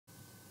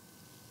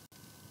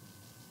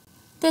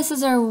This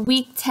is our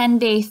week 10,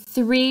 day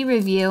 3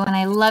 review, and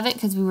I love it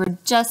because we were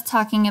just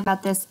talking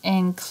about this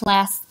in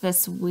class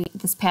this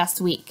past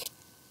week.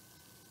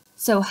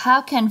 So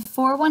how can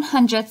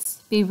 4/100ths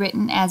be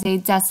written as a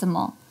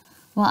decimal?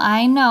 Well,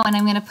 I know, and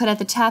I'm going to put at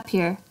the top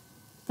here,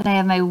 that I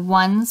have my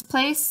ones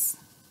place,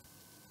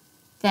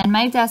 then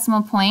my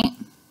decimal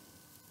point,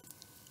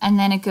 and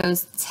then it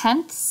goes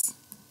tenths,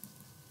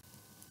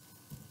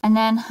 and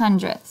then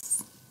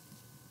hundredths.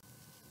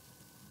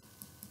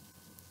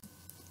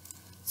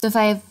 So if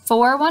I have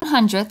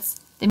 4/100ths,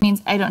 that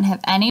means I don't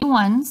have any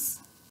ones.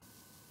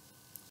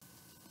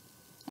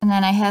 And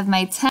then I have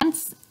my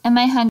tenths and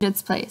my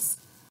hundredths place.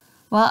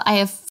 Well, I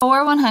have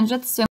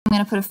 4/100ths, so I'm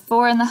going to put a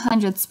 4 in the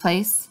hundredths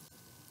place.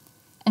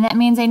 And that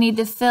means I need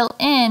to fill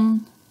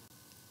in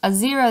a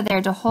 0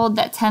 there to hold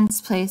that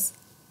tenths place,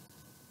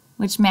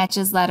 which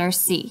matches letter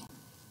C.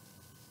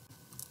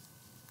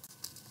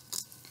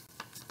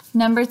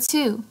 Number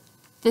 2,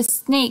 the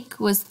snake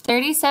was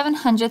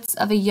 37/100ths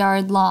of a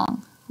yard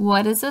long.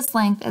 What is this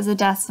length as a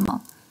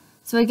decimal?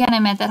 So again,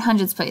 I'm at that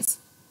hundredths place.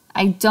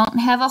 I don't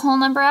have a whole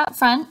number out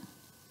front.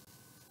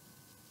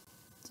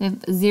 So I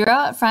have 0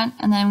 out front,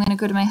 and then I'm going to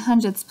go to my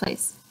hundredths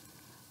place.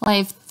 Well, I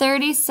have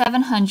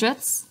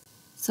 37/100ths,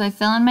 so I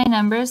fill in my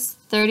numbers,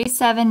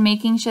 37,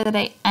 making sure that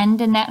I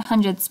end in that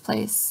hundredths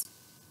place.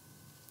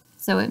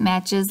 So it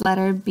matches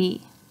letter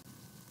B.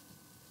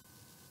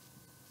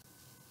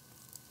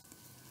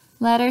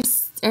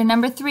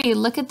 Number 3,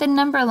 look at the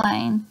number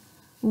line.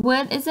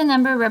 What is the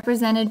number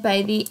represented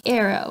by the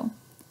arrow?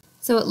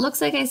 So it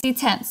looks like I see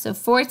tenths. So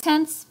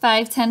 4/10ths,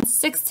 5/10ths,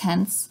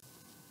 6/10ths,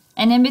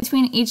 and in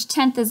between each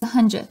tenth is a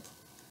hundredth.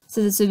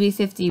 So this would be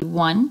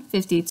 51,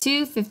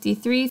 52,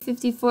 53,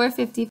 54,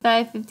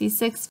 55,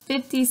 56,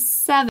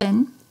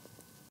 57.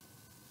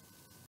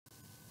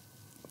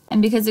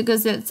 And because it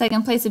goes to the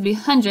second place, it would be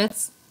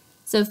hundredths.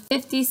 So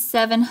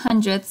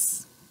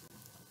 57/100ths,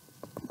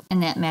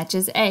 and that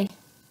matches A.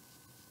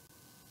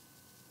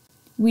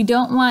 We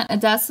don't want a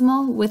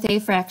decimal with a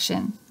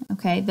fraction,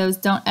 okay? Those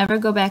don't ever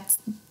go back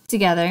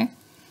together.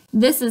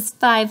 This is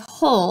 5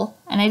 whole,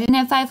 and I didn't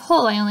have 5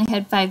 whole, I only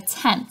had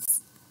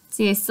 5/10ths.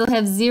 See, I still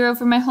have 0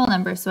 for my whole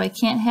number, so I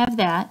can't have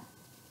that.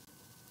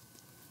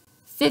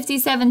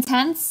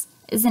 57/10ths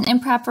is an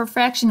improper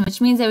fraction, which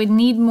means I would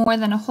need more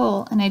than a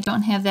whole, and I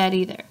don't have that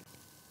either.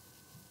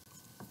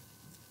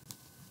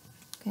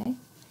 Okay.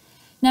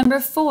 Number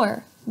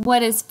 4,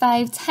 what is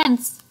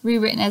 5/10ths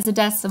rewritten as a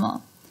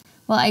decimal?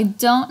 Well, I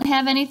don't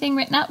have anything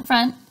written out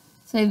front,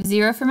 so I have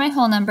 0 for my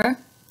whole number,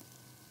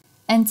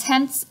 and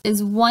tenths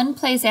is one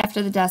place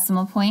after the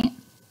decimal point,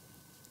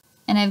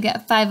 and I've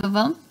got 5 of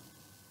them.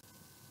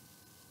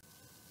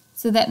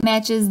 So that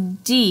matches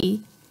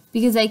D,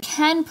 because I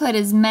can put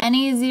as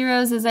many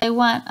zeros as I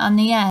want on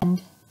the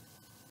end,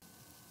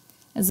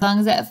 as long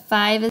as that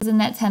 5 is in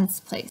that tenths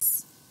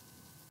place.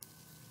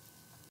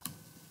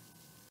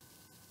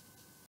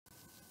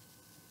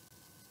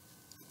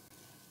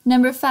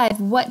 Number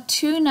 5, what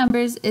two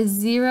numbers is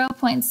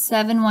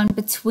 0.71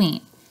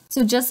 between?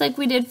 So just like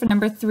we did for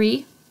number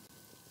 3,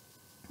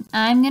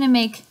 I'm going to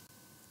make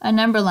a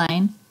number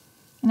line,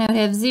 and I would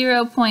have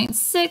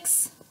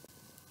 0.6,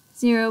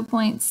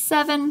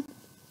 0.7,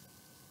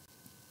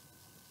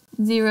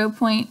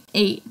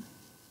 0.8.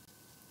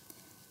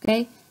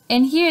 Okay,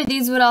 and here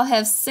these would all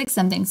have 6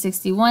 something,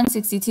 61,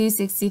 62,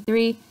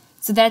 63,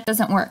 so that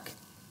doesn't work.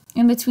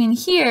 In between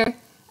here,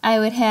 I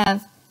would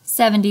have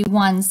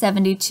 71,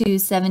 72,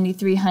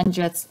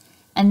 73/100ths,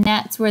 and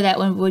that's where that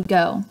one would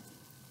go.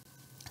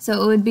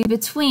 So it would be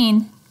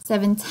between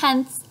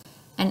 7/10ths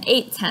and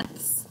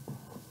 8/10ths.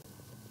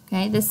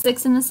 Okay, the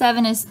 6 and the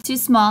 7 is too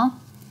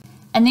small,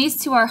 and these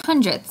two are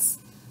hundredths.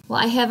 Well,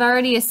 I have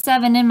already a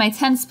 7 in my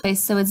tenths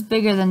place, so it's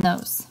bigger than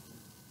those.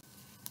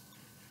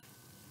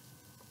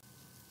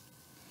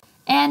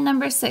 And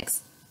number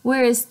 6,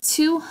 where is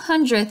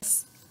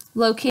 2/100ths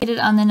located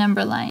on the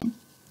number line?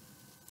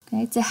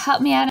 Okay, to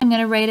help me out, I'm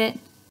going to write it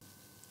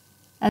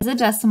as a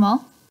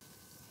decimal.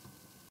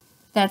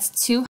 That's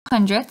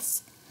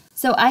 2/100ths.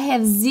 So I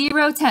have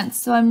 0/10ths,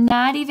 so I'm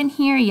not even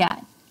here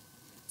yet.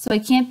 So I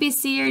can't be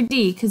C or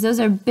D, because those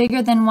are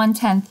bigger than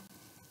 1/10,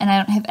 and I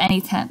don't have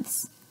any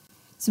tenths.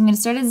 So I'm going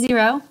to start at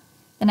 0,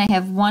 then I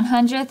have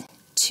 100th,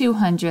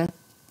 200th,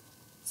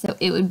 so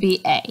it would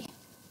be A.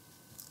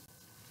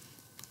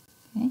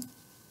 Okay.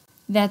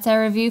 That's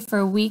our review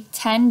for week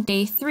 10,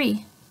 day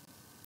 3.